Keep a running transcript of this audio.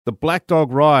The Black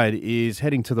Dog Ride is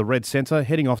heading to the Red Centre,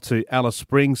 heading off to Alice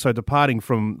Springs, so departing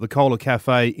from the Cola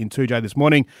Cafe in 2J this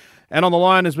morning. And on the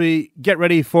line as we get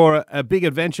ready for a big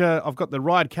adventure, I've got the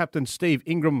ride captain, Steve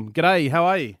Ingram. G'day, how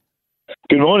are you?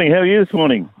 Good morning, how are you this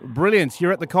morning? Brilliant.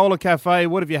 You're at the Cola Cafe.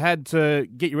 What have you had to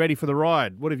get you ready for the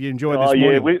ride? What have you enjoyed this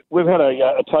morning? Oh, yeah, we've had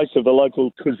a taste of the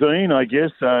local cuisine, I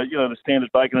guess, the standard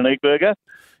bacon and egg burger.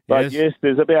 But yes,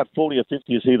 there's about 40 or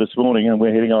 50 us here this morning, and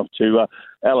we're heading off to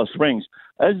Alice Springs,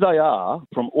 as they are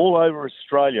from all over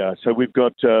Australia. So we've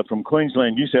got from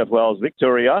Queensland, New South Wales,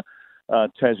 Victoria,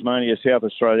 Tasmania, South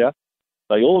Australia.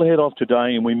 They all head off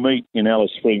today, and we meet in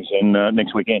Alice Springs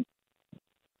next weekend.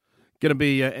 Going to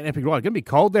be an epic ride. Going to be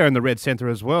cold there in the Red Centre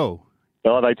as well.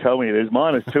 Oh, they tell me it is.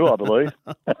 -2, I believe.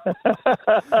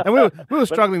 And we were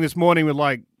struggling this morning with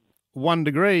like 1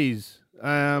 degrees.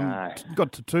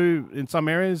 Got to 2 in some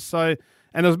areas. So,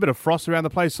 and there was a bit of frost around the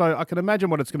place. So I can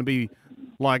imagine what it's going to be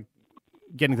like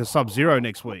getting to sub-zero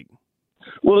next week.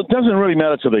 Well, it doesn't really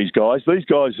matter to these guys. These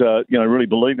guys, really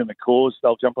believe in the cause.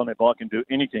 They'll jump on their bike and do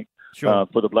anything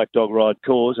for the Black Dog Ride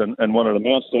cause and what it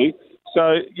amounts to.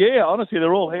 So, yeah, honestly,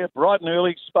 they're all here bright and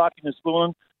early, sparking this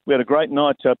morning. We had a great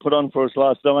night put on for us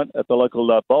last night at the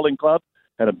local bowling club.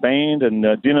 Had a band and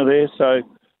dinner there. So,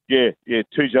 yeah,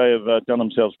 2J have done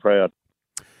themselves proud.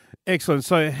 Excellent.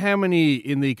 So how many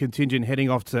in the contingent heading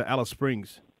off to Alice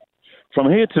Springs? From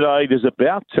here today, there's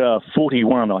about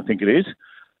 41, I think it is.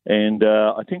 And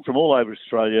I think from all over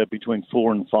Australia, between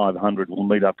 400 and 500 will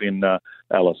meet up in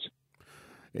Alice.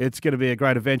 It's going to be a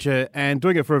great adventure and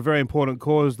doing it for a very important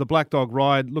cause, the Black Dog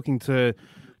Ride, looking to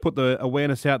put the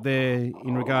awareness out there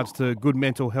in regards to good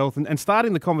mental health and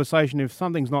starting the conversation. If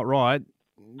something's not right,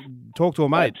 talk to a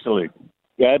mate.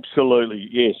 Absolutely,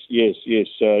 yes.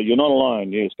 You're not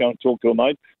alone. Yes, go and talk to a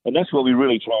mate, and that's what we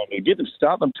really try and do.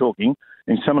 Start them talking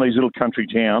in some of these little country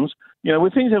towns. Where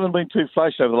things haven't been too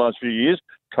flash over the last few years,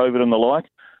 COVID and the like.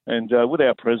 And with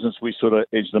our presence, we sort of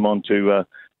edge them on to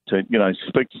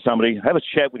speak to somebody, have a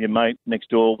chat with your mate next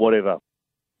door, whatever.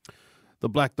 The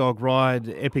Black Dog Ride,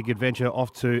 epic adventure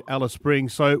off to Alice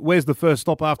Springs. So, where's the first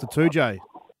stop after 2J?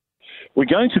 We're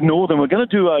going to Northern. We're going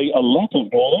to do a lap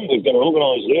of Northern. We're going to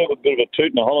organise there with a bit of a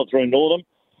toot and a holler through Northern.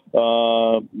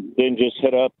 Then just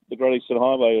head up the Great Eastern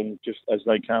Highway and just as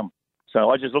they come. So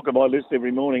I just look at my list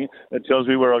every morning. It tells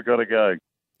me where I've got to go. Are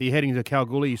you heading to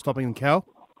Kalgoorlie? Are you stopping in Cal?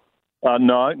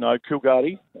 No,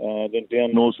 Coolgardie. Then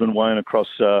down Norseman Way and across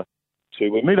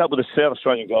we meet up with the South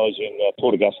Australian guys in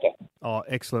Port Augusta. Oh,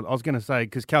 excellent. I was going to say,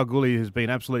 because Kalgoorlie has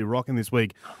been absolutely rocking this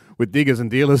week with diggers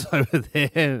and dealers over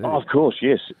there. Oh, of course,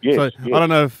 yes. So yes. I don't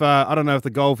know if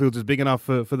the goldfields is big enough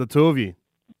for the two of you.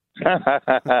 Yeah,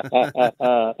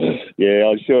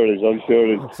 I'm sure it is.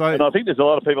 So, and I think there's a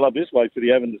lot of people up this way for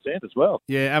the Avon Descent as well.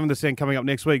 Yeah, Avon Descent coming up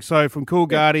next week. So from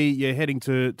Coolgardie, you're heading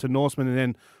to Norseman and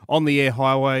then on the Air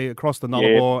Highway across the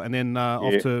Nullarbor and then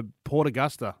off to Port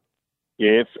Augusta.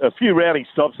 Yeah, a few rowdy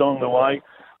stops on the way.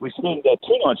 We spend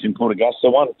 2 nights in Port Augusta,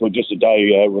 one for just a day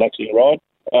relaxing ride,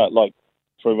 like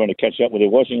for everyone to catch up with their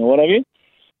washing or what have you.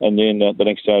 And then the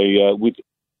next day with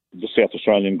the South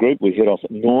Australian group, we head off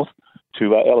north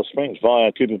to Alice Springs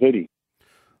via Cooper Pedy.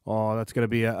 Oh, that's going to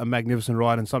be a magnificent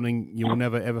ride and something you will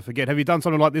never, ever forget. Have you done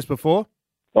something like this before?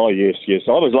 Oh, yes.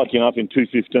 I was lucky enough in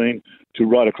 2015 to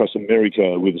ride across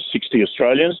America with 60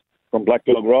 Australians from Black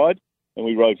Dog Ride. And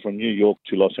we rode from New York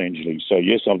to Los Angeles. So,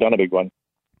 yes, I've done a big one.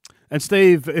 And,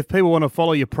 Steve, if people want to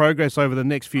follow your progress over the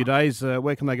next few days,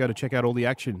 where can they go to check out all the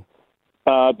action?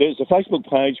 There's a Facebook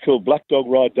page called Black Dog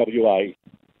Ride WA.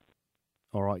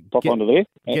 All right. Pop onto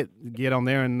there. Get on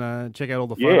there and check out all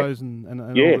the photos and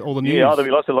all the news. Yeah, there'll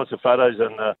be lots of photos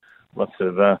and lots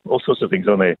of all sorts of things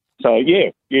on there. So,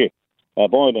 by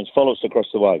all means, follow us across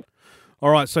the way. All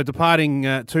right, so departing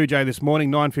 2J this morning,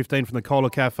 9:15 from the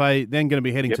Cola Cafe, then going to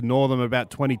be heading to Northam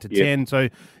about 20 to 10. So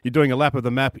you're doing a lap of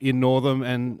the map in Northam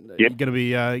and you're going to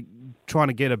be trying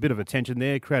to get a bit of attention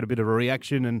there, create a bit of a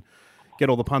reaction and get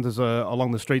all the punters along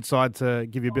the street side to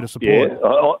give you a bit of support.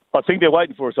 Yeah, I think they're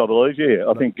waiting for us, I believe,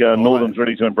 I think Northam's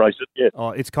ready to embrace it, Oh,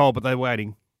 it's cold, but they're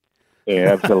waiting.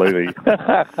 Yeah, absolutely.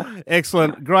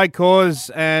 Excellent. Great cause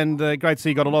and great to see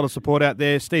you got a lot of support out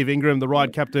there. Steve Ingram, the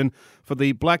ride captain for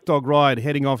the Black Dog Ride,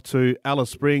 heading off to Alice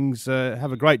Springs.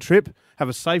 Have a great trip. Have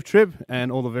a safe trip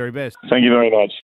and all the very best. Thank you very much.